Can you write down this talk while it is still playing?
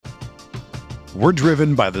We're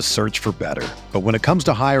driven by the search for better. But when it comes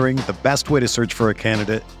to hiring, the best way to search for a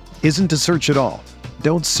candidate isn't to search at all.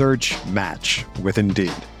 Don't search, match with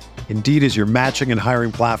Indeed. Indeed is your matching and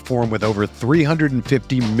hiring platform with over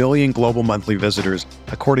 350 million global monthly visitors,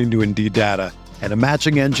 according to Indeed data, and a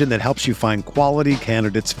matching engine that helps you find quality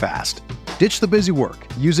candidates fast. Ditch the busy work.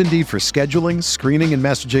 Use Indeed for scheduling, screening, and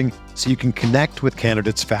messaging so you can connect with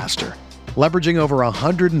candidates faster. Leveraging over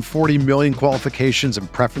 140 million qualifications and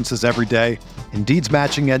preferences every day, Indeed's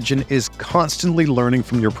matching engine is constantly learning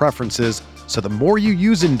from your preferences, so the more you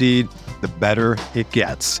use Indeed, the better it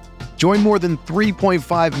gets. Join more than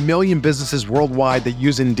 3.5 million businesses worldwide that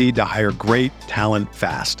use Indeed to hire great talent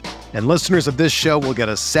fast. And listeners of this show will get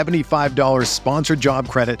a $75 sponsored job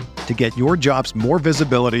credit to get your jobs more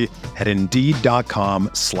visibility at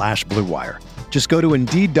Indeed.com/Blue Wire. Just go to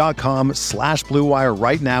Indeed.com/Blue Wire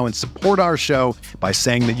right now and support our show by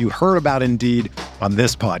saying that you heard about Indeed on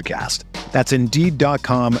this podcast. That's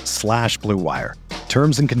Indeed.com/Blue Wire.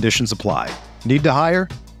 Terms and conditions apply. Need to hire?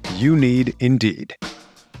 You need Indeed.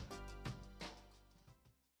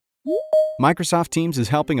 Microsoft Teams is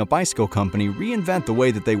helping a bicycle company reinvent the way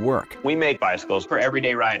that they work. We make bicycles for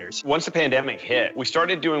everyday riders. Once the pandemic hit, we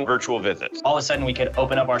started doing virtual visits. All of a sudden, we could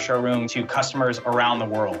open up our showroom to customers around the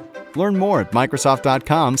world. Learn more at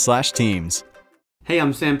Microsoft.com/Teams. Hey,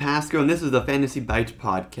 I'm Sam Pasco, and this is the Fantasy Bites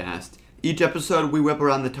podcast. Each episode, we whip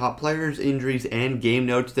around the top players, injuries, and game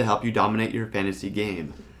notes to help you dominate your fantasy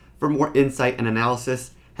game. For more insight and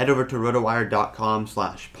analysis, head over to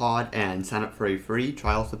rotowire.com/pod and sign up for a free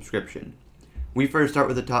trial subscription. We first start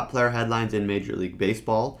with the top player headlines in Major League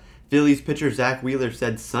Baseball. Phillies pitcher Zach Wheeler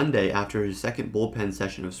said Sunday after his second bullpen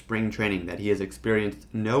session of spring training that he has experienced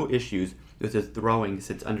no issues with his throwing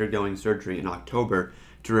since undergoing surgery in October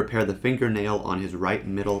to repair the fingernail on his right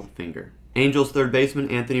middle finger. Angels third baseman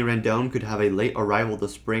Anthony Rendon could have a late arrival to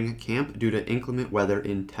spring camp due to inclement weather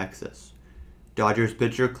in Texas. Dodgers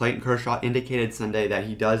pitcher Clayton Kershaw indicated Sunday that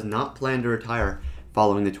he does not plan to retire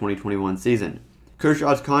following the 2021 season.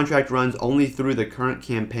 Kershaw's contract runs only through the current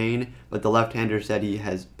campaign, but the left-hander said he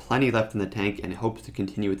has plenty left in the tank and hopes to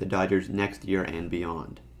continue with the Dodgers next year and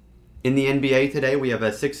beyond. In the NBA today, we have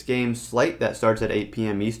a 6-game slate that starts at 8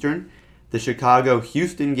 p.m. Eastern. The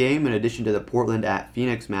Chicago-Houston game, in addition to the Portland at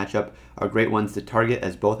Phoenix matchup, are great ones to target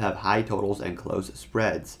as both have high totals and close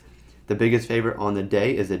spreads. The biggest favorite on the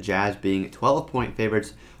day is the Jazz being 12-point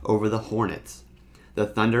favorites over the Hornets. The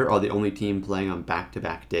Thunder are the only team playing on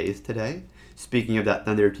back-to-back days today. Speaking of that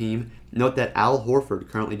Thunder team, note that Al Horford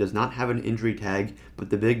currently does not have an injury tag,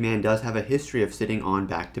 but the big man does have a history of sitting on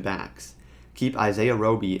back-to-backs. Keep Isaiah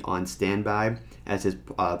Roby on standby, as his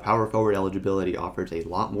power forward eligibility offers a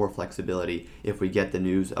lot more flexibility if we get the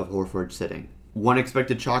news of Horford sitting. One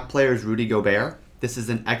expected chalk player is Rudy Gobert. This is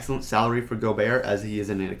an excellent salary for Gobert as he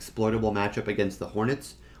is in an exploitable matchup against the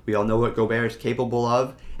Hornets. We all know what Gobert is capable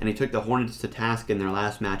of, and he took the Hornets to task in their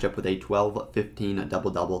last matchup with a 12-15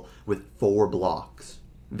 double-double with 4 blocks.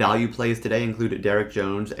 Value plays today include Derek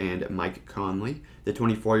Jones and Mike Conley. The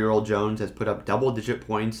 24-year-old Jones has put up double-digit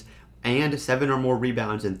points and 7 or more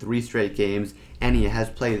rebounds in 3 straight games, and he has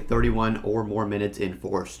played 31 or more minutes in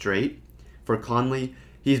 4 straight. For Conley,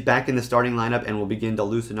 he's back in the starting lineup and will begin to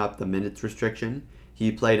loosen up the minutes restriction.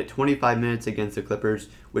 He played 25 minutes against the Clippers,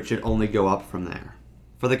 which should only go up from there.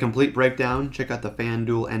 For the complete breakdown, check out the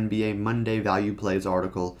FanDuel NBA Monday Value Plays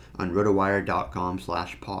article on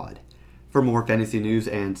rotowire.com/pod. For more fantasy news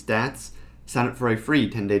and stats, sign up for a free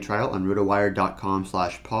 10-day trial on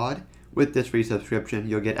rotowire.com/pod. With this free subscription,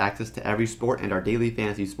 you'll get access to every sport and our daily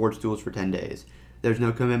fantasy sports tools for 10 days. There's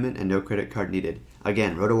no commitment and no credit card needed.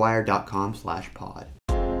 Again, rotowire.com/pod.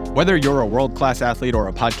 Whether you're a world-class athlete or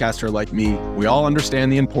a podcaster like me, we all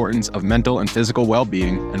understand the importance of mental and physical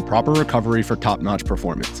well-being and proper recovery for top-notch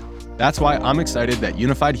performance. That's why I'm excited that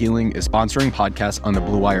Unified Healing is sponsoring podcasts on the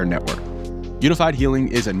Blue Wire Network. Unified Healing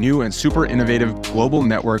is a new and super innovative global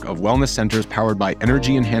network of wellness centers powered by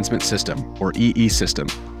Energy Enhancement System, or EE System.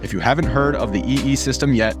 If you haven't heard of the EE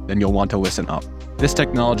System yet, then you'll want to listen up. This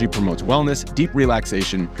technology promotes wellness, deep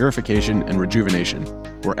relaxation, purification, and rejuvenation.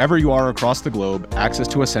 Wherever you are across the globe, access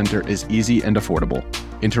to a center is easy and affordable.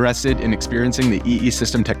 Interested in experiencing the EE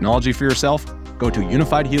System technology for yourself? Go to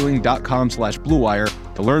unifiedhealing.com/bluewire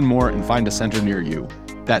to learn more and find a center near you.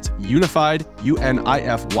 That's unified,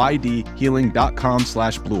 UNIFYD,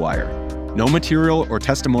 healing.com/bluewire. No material or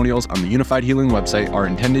testimonials on the Unified Healing website are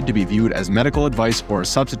intended to be viewed as medical advice or a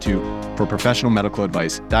substitute for professional medical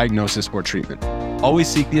advice, diagnosis, or treatment. Always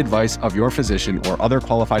seek the advice of your physician or other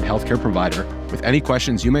qualified healthcare provider with any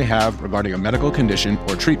questions you may have regarding a medical condition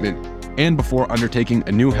or treatment and before undertaking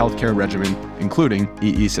a new healthcare regimen, including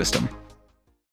EE System.